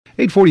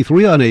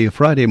8:43 on a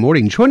Friday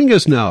morning. Joining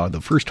us now, the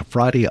first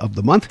Friday of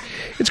the month,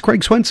 it's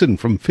Craig Swenson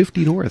from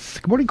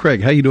FiftyNorth. Good morning,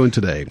 Craig. How you doing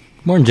today?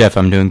 Morning, Jeff.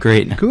 I'm doing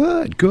great.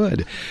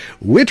 Good.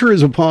 Winter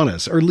is upon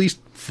us, or at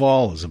least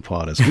fall is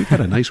upon us. We've got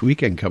a nice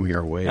weekend coming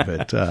our way,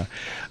 but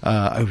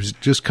I was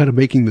just kind of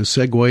making the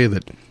segue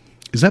that,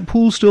 is that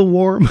pool still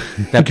warm?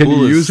 That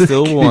pool is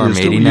still warm,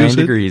 89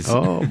 degrees.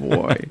 Oh,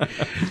 boy.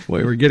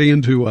 Boy, we're getting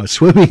into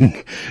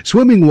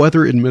swimming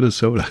weather in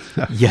Minnesota.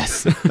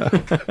 Yes.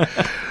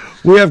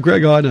 We have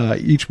Greg on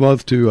each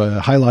month to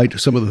highlight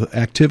some of the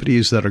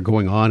activities that are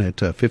going on at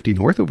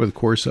FiftyNorth over the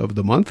course of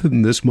the month.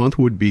 And this month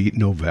would be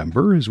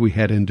November as we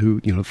head into,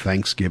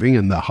 Thanksgiving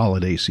and the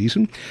holiday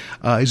season.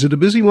 Is it a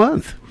busy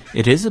month?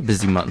 It is a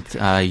busy month.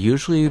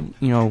 Usually,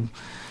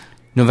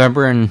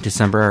 November and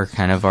December are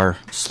kind of our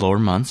slower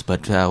months,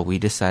 but we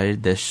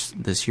decided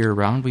this year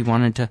around we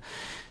wanted to,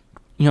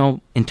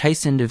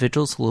 entice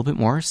individuals a little bit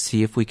more,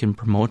 see if we can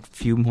promote a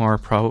few more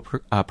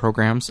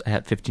programs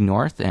at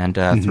FiftyNorth and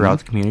throughout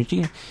the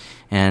community,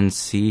 and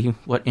see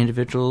what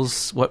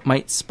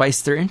might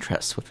spice their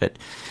interests with it.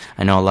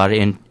 I know a lot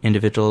of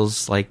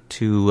individuals like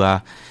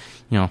to,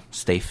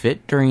 stay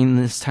fit during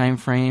this time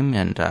frame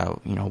and,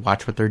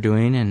 watch what they're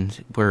doing,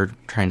 and we're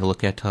trying to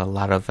look at a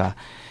lot of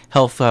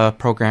health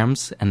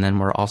programs, and then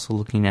we're also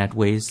looking at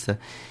ways to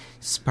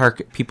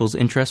spark people's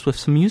interest with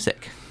some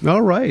music.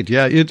 All right.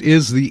 Yeah, it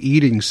is the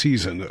eating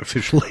season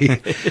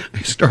officially.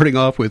 Starting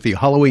off with the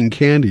Halloween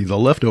candy, the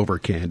leftover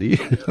candy.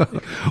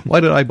 Why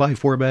did I buy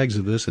 4 bags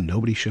of this and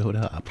nobody showed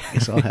up? I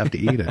guess I'll have to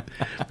eat it.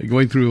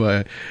 Going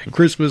through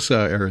Christmas,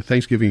 or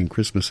Thanksgiving and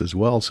Christmas as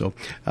well. So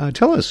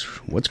tell us,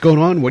 what's going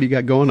on? What do you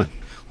got going on?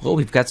 Well,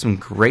 we've got some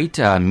great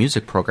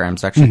music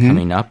programs actually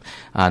coming up.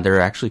 There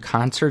are actually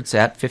concerts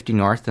at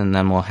FiftyNorth, and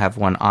then we'll have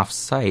one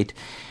off-site.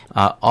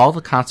 All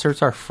the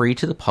concerts are free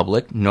to the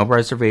public, no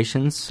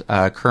reservations.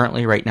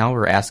 Currently, right now,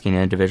 we're asking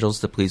individuals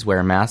to please wear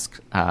a mask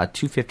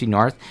to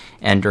FiftyNorth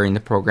and during the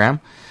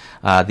program.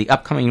 The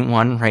upcoming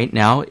one right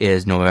now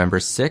is November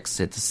 6th.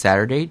 It's a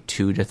Saturday,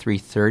 2 to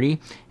 3:30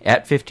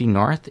 at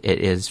FiftyNorth. It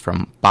is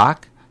from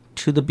Bach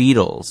to the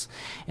Beatles.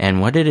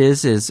 And what it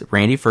is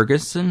Randy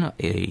Ferguson,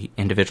 a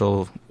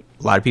individual,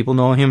 a lot of people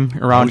know him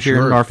around here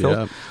in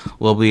Northfield,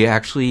 will be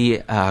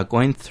actually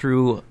going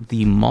through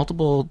the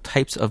multiple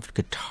types of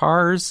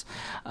guitars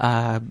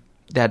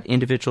that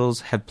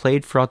individuals have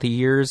played throughout the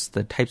years,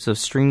 the types of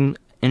string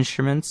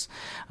instruments,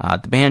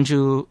 the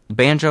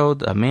banjo,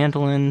 the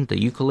mandolin,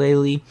 the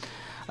ukulele,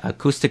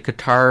 acoustic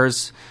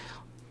guitars,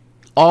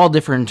 all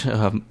different,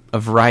 a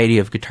variety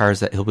of guitars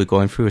that he'll be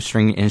going through,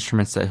 string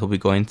instruments that he'll be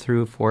going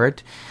through for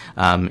it.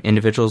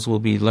 Individuals will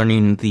be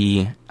learning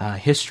the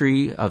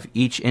history of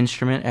each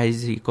instrument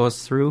as he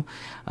goes through.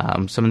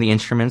 Some of the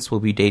instruments will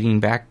be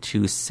dating back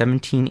to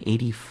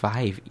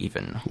 1785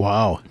 even.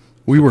 Wow.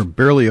 We were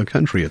barely a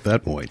country at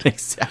that point.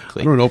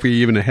 Exactly. I don't know if we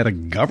even had a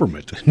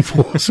government in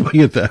full swing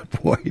at that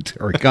point,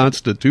 or a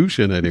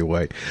constitution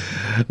anyway.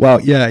 Well,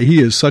 yeah, he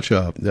is such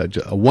a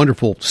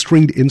wonderful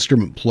stringed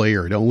instrument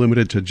player. Don't limit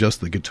it to just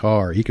the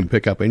guitar. He can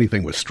pick up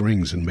anything with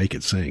strings and make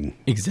it sing.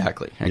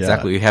 Exactly.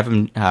 Yeah. We have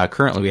him,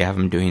 currently we have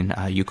him doing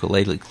a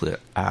ukulele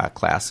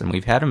class, and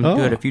we've had him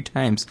do it a few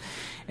times.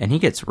 And he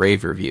gets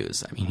rave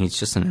reviews. I mean, he's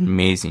just an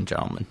amazing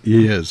gentleman.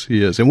 He is.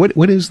 And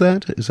what is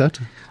that? Is that?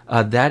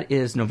 That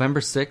is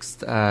November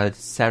 6th,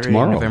 Saturday,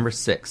 tomorrow. November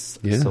 6th.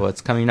 Yeah. So it's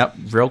coming up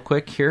real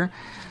quick here.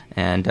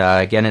 And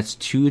again, it's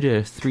 2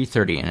 to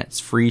 3:30, and it's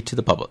free to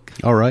the public.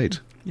 All right.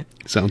 Yeah.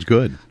 Sounds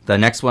good. The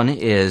next one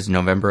is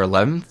November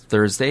 11th,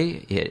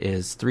 Thursday. It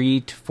is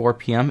 3 to 4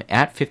 p.m.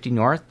 at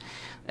FiftyNorth.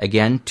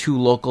 Again, 2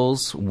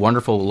 locals,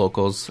 wonderful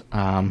locals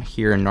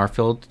here in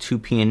Northfield, 2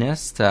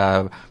 pianists,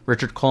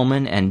 Richard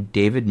Coleman and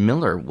David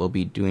Miller will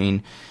be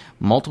doing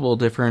multiple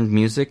different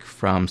music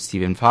from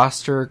Stephen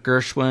Foster,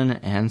 Gershwin,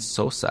 and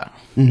Sosa.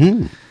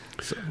 Mm-hmm.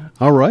 So,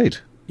 all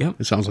right. Yep.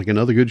 It sounds like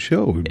another good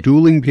show.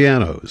 Dueling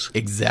pianos.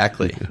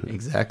 Exactly.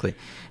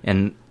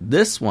 And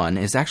this one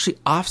is actually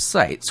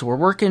off-site. So we're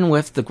working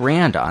with the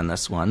Grand on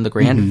this one, the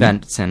Grand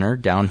Event Center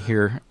down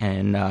here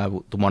in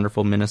the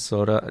wonderful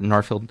Minnesota,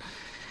 Northfield,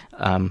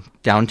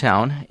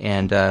 downtown,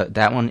 and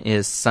that one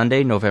is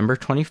Sunday, November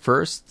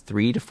 21st,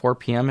 3 to 4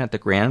 p.m. at the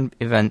Grand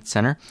Event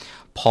Center.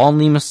 Paul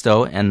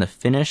Niemisto and the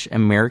Finnish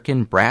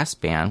American Brass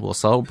Band will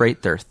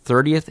celebrate their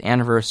 30th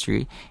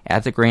anniversary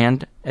at the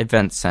Grand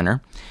Event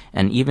Center,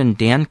 and even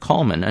Dan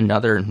Coleman,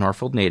 another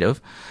Northfield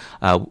native,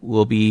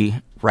 will be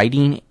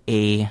writing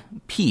a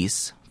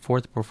piece for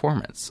the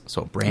performance.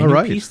 So a brand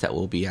new piece that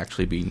will be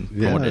actually being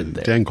promoted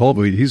there. Dan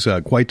Colby, he's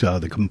quite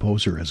the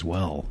composer as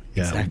well.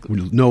 Yeah,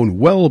 exactly. Known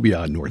well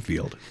beyond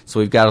Northfield. So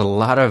we've got a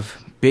lot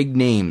of big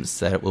names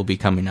that will be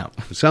coming up.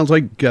 Sounds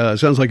like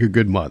a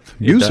good month,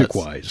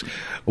 music-wise.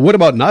 What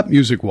about not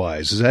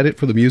music-wise? Is that it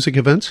for the music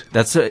events?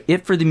 That's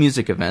it for the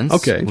music events.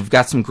 Okay. We've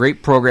got some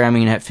great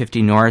programming at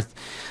FiftyNorth.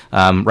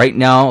 Right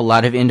now, a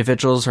lot of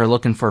individuals are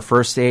looking for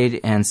first aid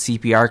and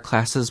CPR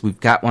classes. We've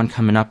got one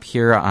coming up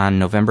here on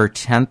November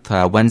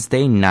 10th,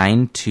 Wednesday,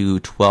 9 to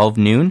 12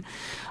 noon.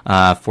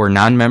 For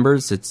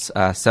non-members, it's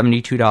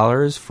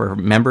 $72. For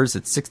members,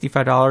 it's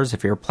 $65.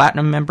 If you're a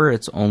platinum member,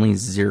 it's only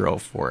 $0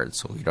 for it,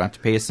 so you don't have to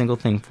pay a single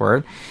thing for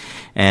it.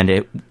 And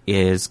it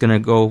is going to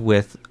go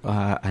with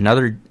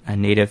another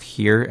native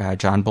here,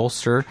 John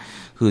Bolster,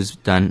 who's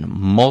done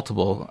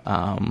multiple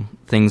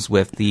things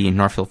with the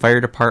Northfield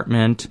Fire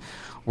Department,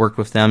 worked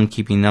with them,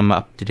 keeping them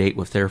up to date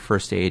with their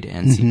first aid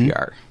and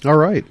CPR. All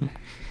right.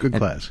 Good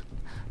class.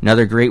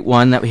 Another great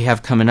one that we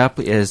have coming up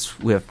is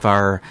with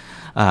our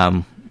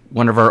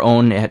one of our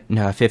own at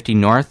 50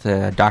 North,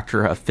 a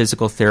doctor of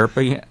physical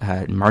therapy,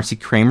 Marcy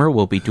Kramer,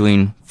 will be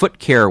doing Foot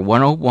Care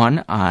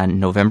 101 on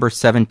November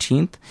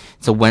 17th.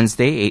 It's a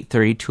Wednesday,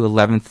 8:30 to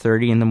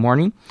 11:30 in the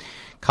morning.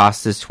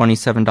 Cost is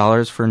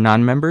 $27 for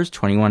non-members,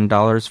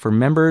 $21 for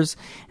members,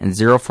 and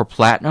 $0 for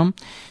platinum.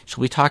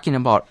 She'll be talking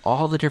about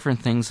all the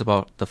different things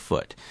about the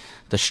foot,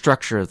 the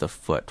structure of the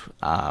foot,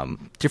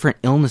 different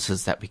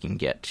illnesses that we can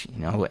get.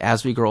 You know,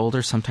 as we grow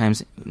older,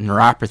 sometimes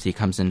neuropathy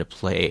comes into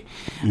play,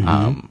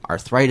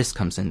 arthritis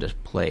comes into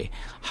play.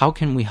 How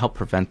can we help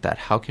prevent that?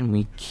 How can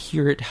we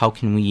cure it? How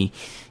can we,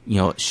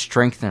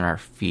 strengthen our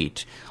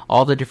feet?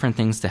 All the different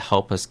things to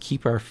help us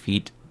keep our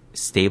feet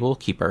stable,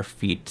 keep our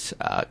feet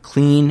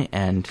clean,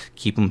 and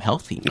keep them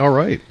healthy. All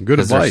right. Good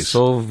advice. They're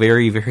so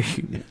very, very,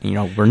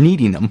 we're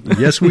needing them.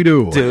 Yes, we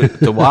do.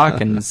 to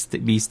walk and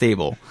be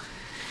stable.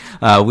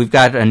 We've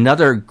got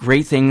another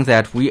great thing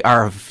that we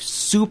are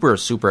super,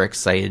 super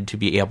excited to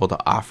be able to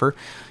offer.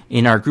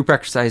 In our group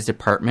exercise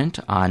department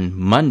on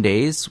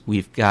Mondays,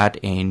 we've got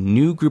a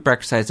new group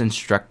exercise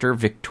instructor.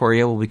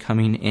 Victoria will be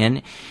coming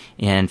in,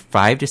 and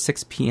 5 to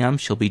 6 p.m.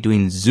 she'll be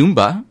doing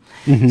Zumba.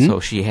 So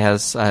she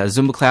has a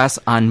Zumba class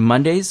on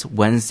Mondays.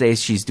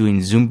 Wednesdays, she's doing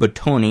Zumba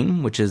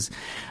toning, which is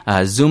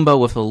Zumba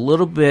with a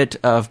little bit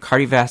of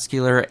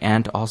cardiovascular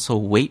and also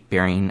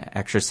weight-bearing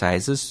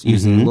exercises,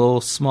 using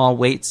little small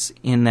weights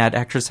in that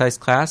exercise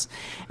class.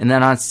 And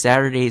then on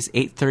Saturdays,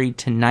 8:30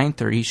 to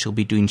 9:30, she'll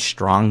be doing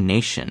Strong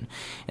Nation.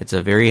 It's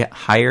a very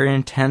higher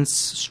intense,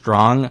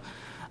 strong,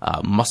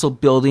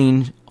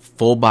 muscle-building,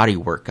 full-body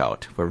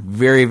workout. We're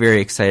very,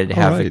 very excited to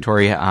have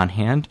Victoria on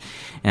hand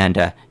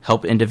and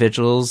help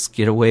individuals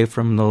get away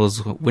from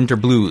those winter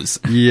blues.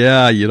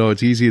 Yeah,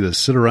 it's easy to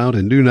sit around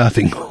and do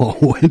nothing all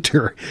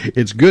winter.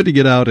 It's good to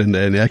get out and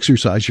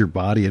exercise your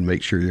body and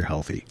make sure you're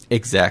healthy.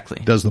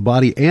 Exactly. Does the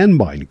body and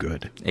mind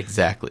good.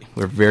 Exactly.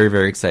 We're very,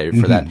 very excited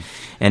for that.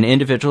 And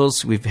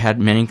individuals, we've had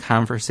many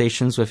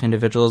conversations with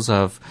individuals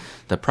of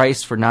the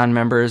price for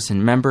non-members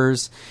and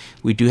members.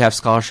 We do have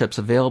scholarships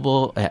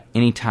available at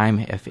any time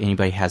if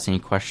anybody has any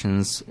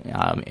questions.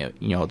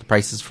 The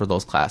prices for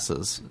those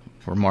classes,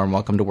 we're more than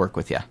welcome to work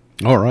with you.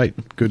 All right.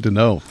 Good to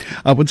know.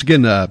 Once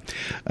again,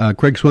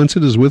 Craig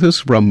Swenson is with us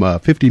from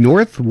 50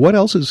 North. What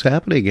else is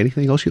happening?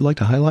 Anything else you'd like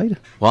to highlight?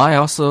 Well, I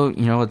also,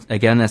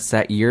 again, it's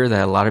that year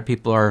that a lot of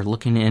people are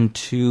looking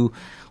into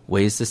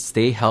ways to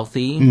stay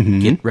healthy,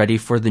 get ready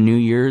for the New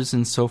Year's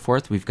and so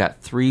forth. We've got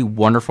 3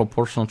 wonderful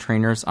personal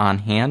trainers on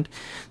hand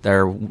that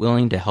are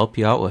willing to help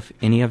you out with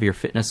any of your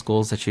fitness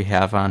goals that you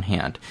have on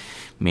hand.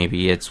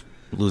 Maybe it's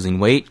losing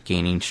weight,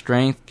 gaining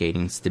strength,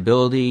 gaining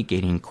stability,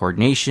 gaining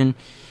coordination.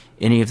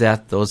 Any of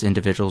that, those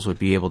individuals would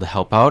be able to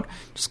help out.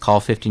 Just call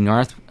 50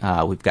 North.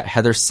 We've got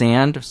Heather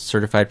Sand,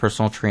 certified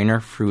personal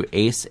trainer through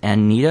ACE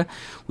and NITA.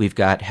 We've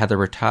got Heather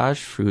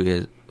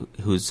Rataj,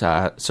 who's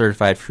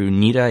certified through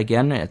NITA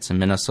again. It's a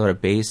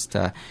Minnesota-based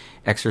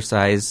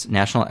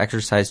National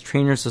Exercise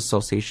Trainers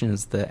Association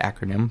is the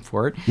acronym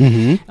for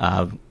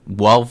it.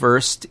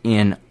 Well-versed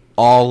in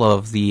all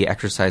of the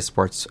exercise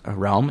sports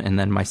realm, and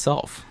then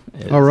myself.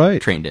 All right.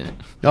 Trained in it.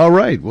 All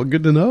right. Well,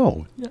 good to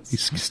know. Yes.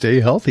 You stay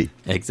healthy.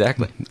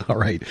 Exactly. All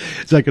right.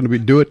 Is that going to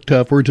do it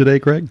for today,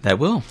 Craig? That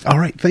will. All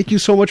right. Thank you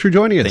so much for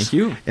joining us. Thank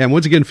you. And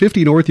once again,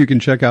 50 North, you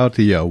can check out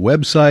the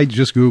website.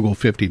 Just Google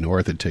 50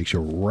 North. It takes you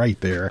right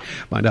there.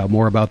 Find out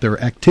more about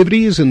their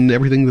activities and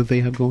everything that they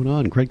have going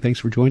on. Craig, thanks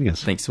for joining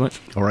us. Thanks so much.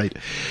 All right.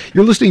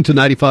 You're listening to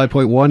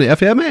 95.1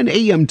 FM and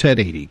AM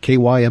 1080,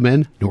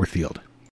 KYMN Northfield.